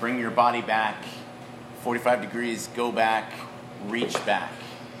 bring your body back. 45 degrees, go back, reach back.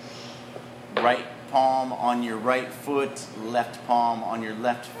 Right palm on your right foot, left palm on your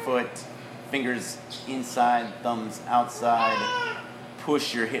left foot. Fingers inside, thumbs outside.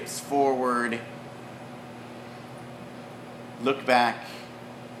 Push your hips forward. Look back.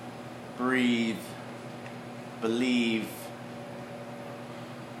 Breathe. Believe.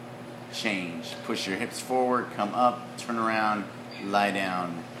 Change. Push your hips forward, come up, turn around, lie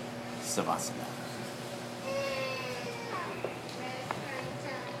down. Savasana.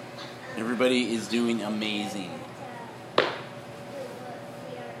 Everybody is doing amazing.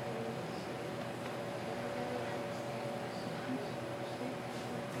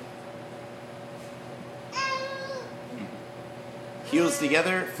 Heels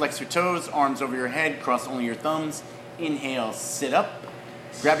together, flex your toes, arms over your head, cross only your thumbs. Inhale, sit up.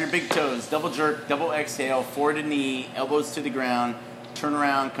 Grab your big toes, double jerk, double exhale, forward to knee, elbows to the ground. Turn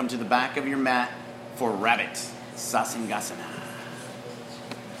around, come to the back of your mat for Rabbit Sasangasana.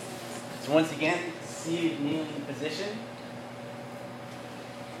 So once again, seated kneeling position.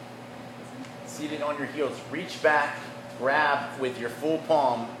 Seated on your heels, reach back, grab with your full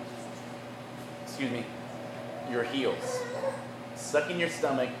palm, your heels. Suck in your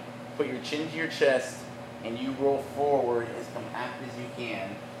stomach, put your chin to your chest, and you roll forward as compact as you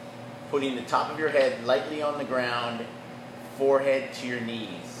can, putting the top of your head lightly on the ground, forehead to your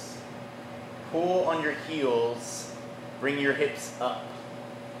knees. Pull on your heels, bring your hips up.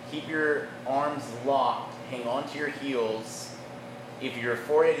 Keep your arms locked, hang on to your heels. If your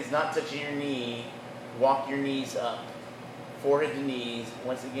forehead is not touching your knee, walk your knees up. Forehead to knees,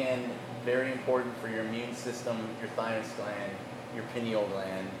 once again, very important for your immune system, your thymus gland, your pineal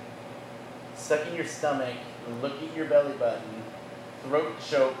gland. Suck in your stomach, look at your belly button, throat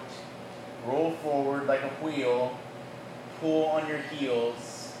choked, roll forward like a wheel, pull on your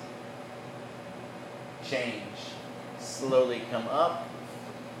heels, change. Slowly come up,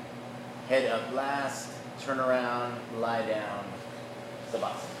 head up last, turn around, lie down,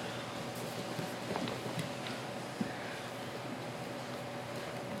 Savasana.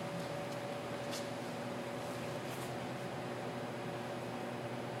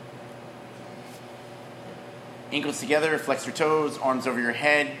 Ankles together, flex your toes, arms over your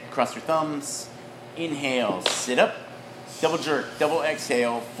head, cross your thumbs. Inhale, sit up. Double jerk, double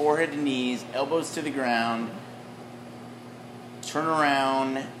exhale, forehead to knees, elbows to the ground. Turn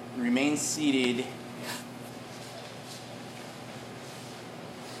around, remain seated.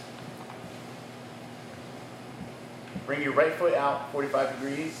 Bring your right foot out 45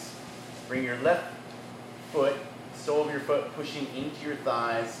 degrees. Bring your left foot, sole of your foot pushing into your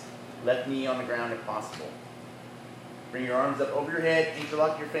thighs, left knee on the ground if possible. Bring your arms up over your head,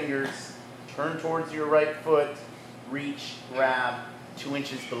 interlock your fingers, turn towards your right foot, reach, grab 2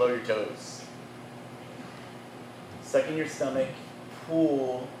 inches below your toes. Suck in your stomach,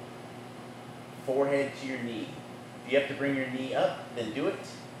 pull forehead to your knee. If you have to bring your knee up, then do it.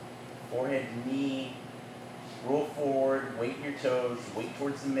 Forehead, knee, roll forward, weight your toes, weight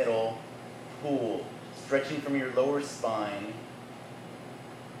towards the middle, pull, stretching from your lower spine.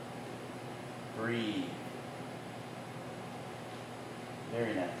 Breathe.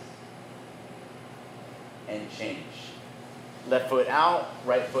 Very nice. And change. Left foot out,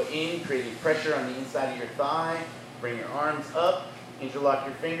 right foot in, creating pressure on the inside of your thigh. Bring your arms up, interlock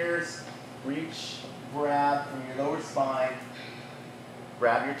your fingers, reach, grab from your lower spine.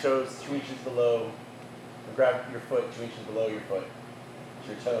 Grab your toes 2 inches below, or grab your foot 2 inches below your foot.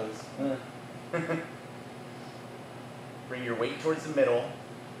 It's your toes. Bring your weight towards the middle.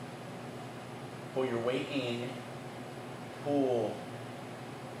 Pull your weight in. Pull.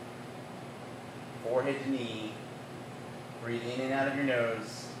 Forehead to knee. Breathe in and out of your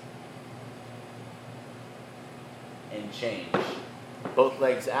nose. And change. Both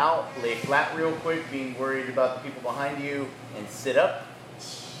legs out. Lay flat real quick, being worried about the people behind you. And sit up.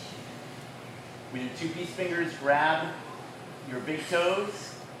 With your 2 peace fingers, grab your big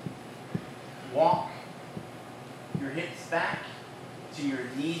toes. Walk your hips back to your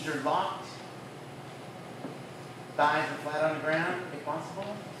knees are locked. Thighs are flat on the ground, if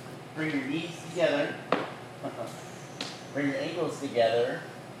possible. Bring your knees together. Bring your ankles together.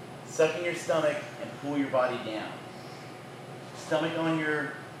 Suck in your stomach and pull your body down. Stomach on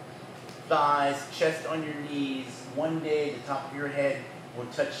your thighs, chest on your knees. One day the top of your head will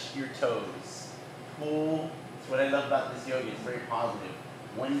touch your toes. Pull. That's what I love about this yoga. It's very positive.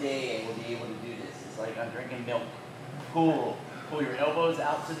 One day I will be able to do this. It's like I'm drinking milk. Pull. Pull your elbows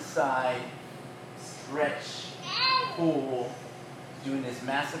out to the side. Stretch. pool, doing this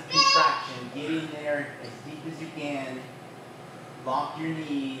massive contraction. Get in there as deep as you can. Lock your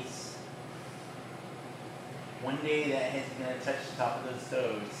knees. One day that head's going to touch the top of those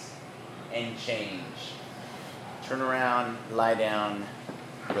toes and change. Turn around, lie down,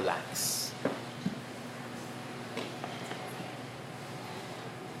 relax.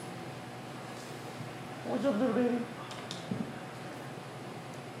 What's up, little baby?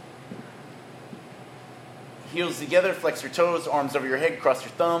 Heels together, flex your toes, arms over your head, cross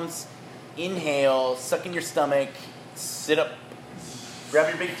your thumbs. Inhale, suck in your stomach, sit up. Grab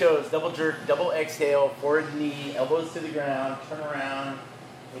your big toes, double jerk, double exhale, forward knee, elbows to the ground, turn around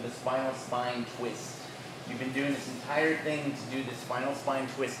with a spinal spine twist. You've been doing this entire thing to do this spinal spine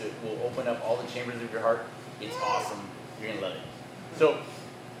twist. It will open up all the chambers of your heart. It's awesome. You're going to love it. So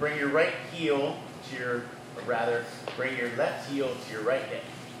bring your right heel to your, or rather, bring your left heel to your right hip.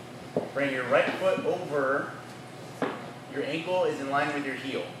 Bring your right foot over. Your ankle is in line with your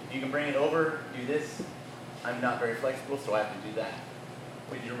heel. If you can bring it over, do this. I'm not very flexible, so I have to do that.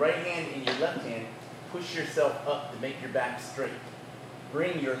 With your right hand and your left hand, push yourself up to make your back straight.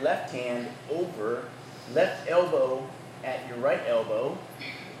 Bring your left hand over, left elbow at your right elbow.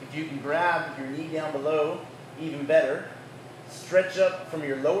 If you can grab your knee down below, even better. Stretch up from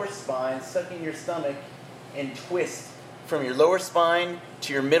your lower spine, suck in your stomach, and twist from your lower spine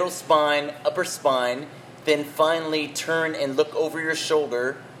to your middle spine, upper spine. Then finally turn and look over your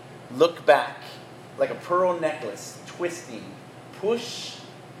shoulder. Look back like a pearl necklace, twisting. Push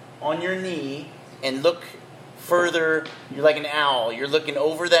on your knee and look further. You're like an owl. You're looking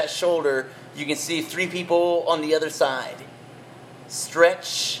over that shoulder. You can see 3 people on the other side.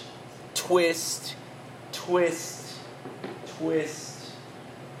 Stretch, twist, twist, twist.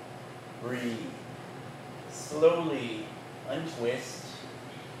 Breathe. Slowly untwist.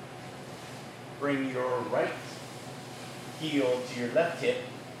 Bring your right heel to your left hip.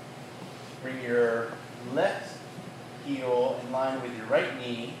 Bring your left heel in line with your right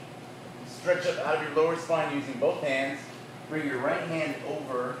knee. Stretch up out of your lower spine using both hands. Bring your right hand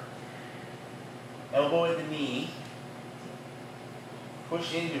over, elbow at the knee.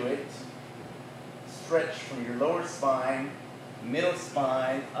 Push into it. Stretch from your lower spine, middle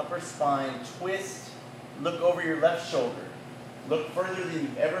spine, upper spine, twist. Look over your left shoulder. Look further than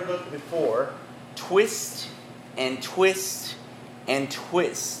you've ever looked before. Twist and twist and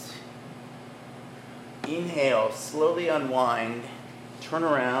twist. Inhale, slowly unwind, turn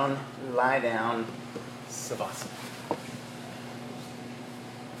around, lie down, Savasana.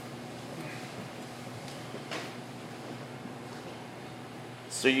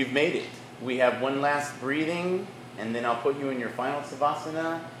 So you've made it. We have one last breathing, and then I'll put you in your final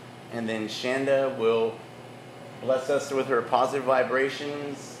Savasana, and then Shanda will bless us with her positive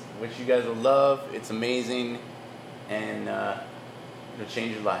vibrations, which you guys will love. It's amazing, and it'll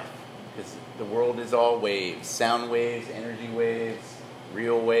change your life. Because the world is all waves. Sound waves, energy waves,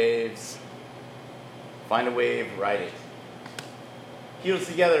 real waves. Find a wave, ride it. Heels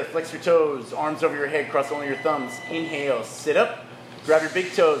together, flex your toes, arms over your head, cross only your thumbs. Inhale, sit up, grab your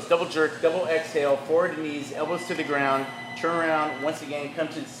big toes, double jerk, double exhale, forward knees, elbows to the ground, turn around, once again, come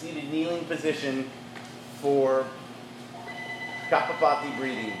to the seated kneeling position for Kapapati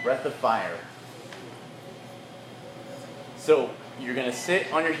breathing, breath of fire. So, you're going to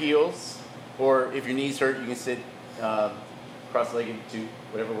sit on your heels, or if your knees hurt, you can sit cross-legged to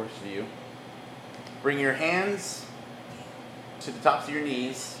whatever works for you. Bring your hands to the tops of your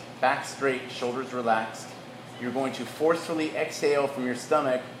knees, back straight, shoulders relaxed. You're going to forcefully exhale from your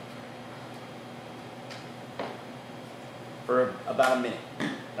stomach for about a minute.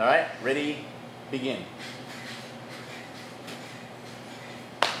 All right, ready, begin.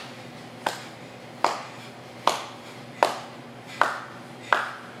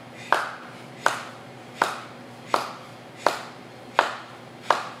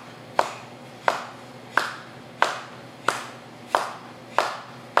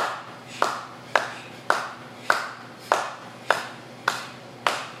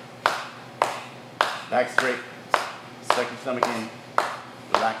 Back straight. Suck your stomach in.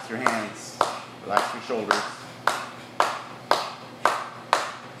 Relax your hands. Relax your shoulders.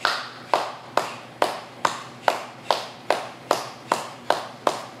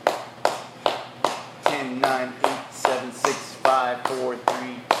 Ten, 9, 8, 7, 6, 5, 4,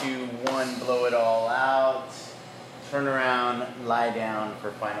 3, 2, 1. Blow it all out. Turn around. Lie down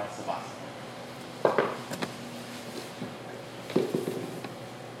for final Savasana.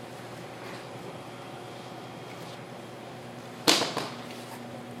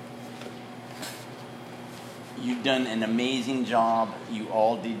 You've done an amazing job. You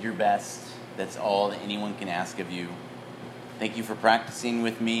all did your best. That's all that anyone can ask of you. Thank you for practicing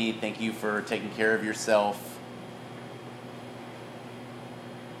with me. Thank you for taking care of yourself.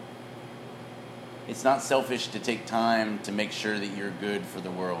 It's not selfish to take time to make sure that you're good for the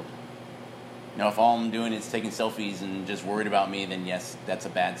world. Now, if all I'm doing is taking selfies and just worried about me, then yes, that's a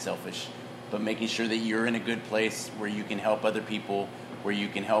bad selfish. But making sure that you're in a good place where you can help other people, where you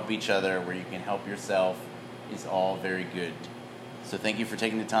can help each other, where you can help yourself is all very good. So thank you for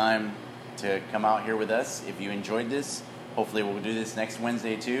taking the time to come out here with us. If you enjoyed this, hopefully we'll do this next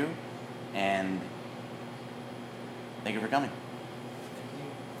Wednesday too. And thank you for coming.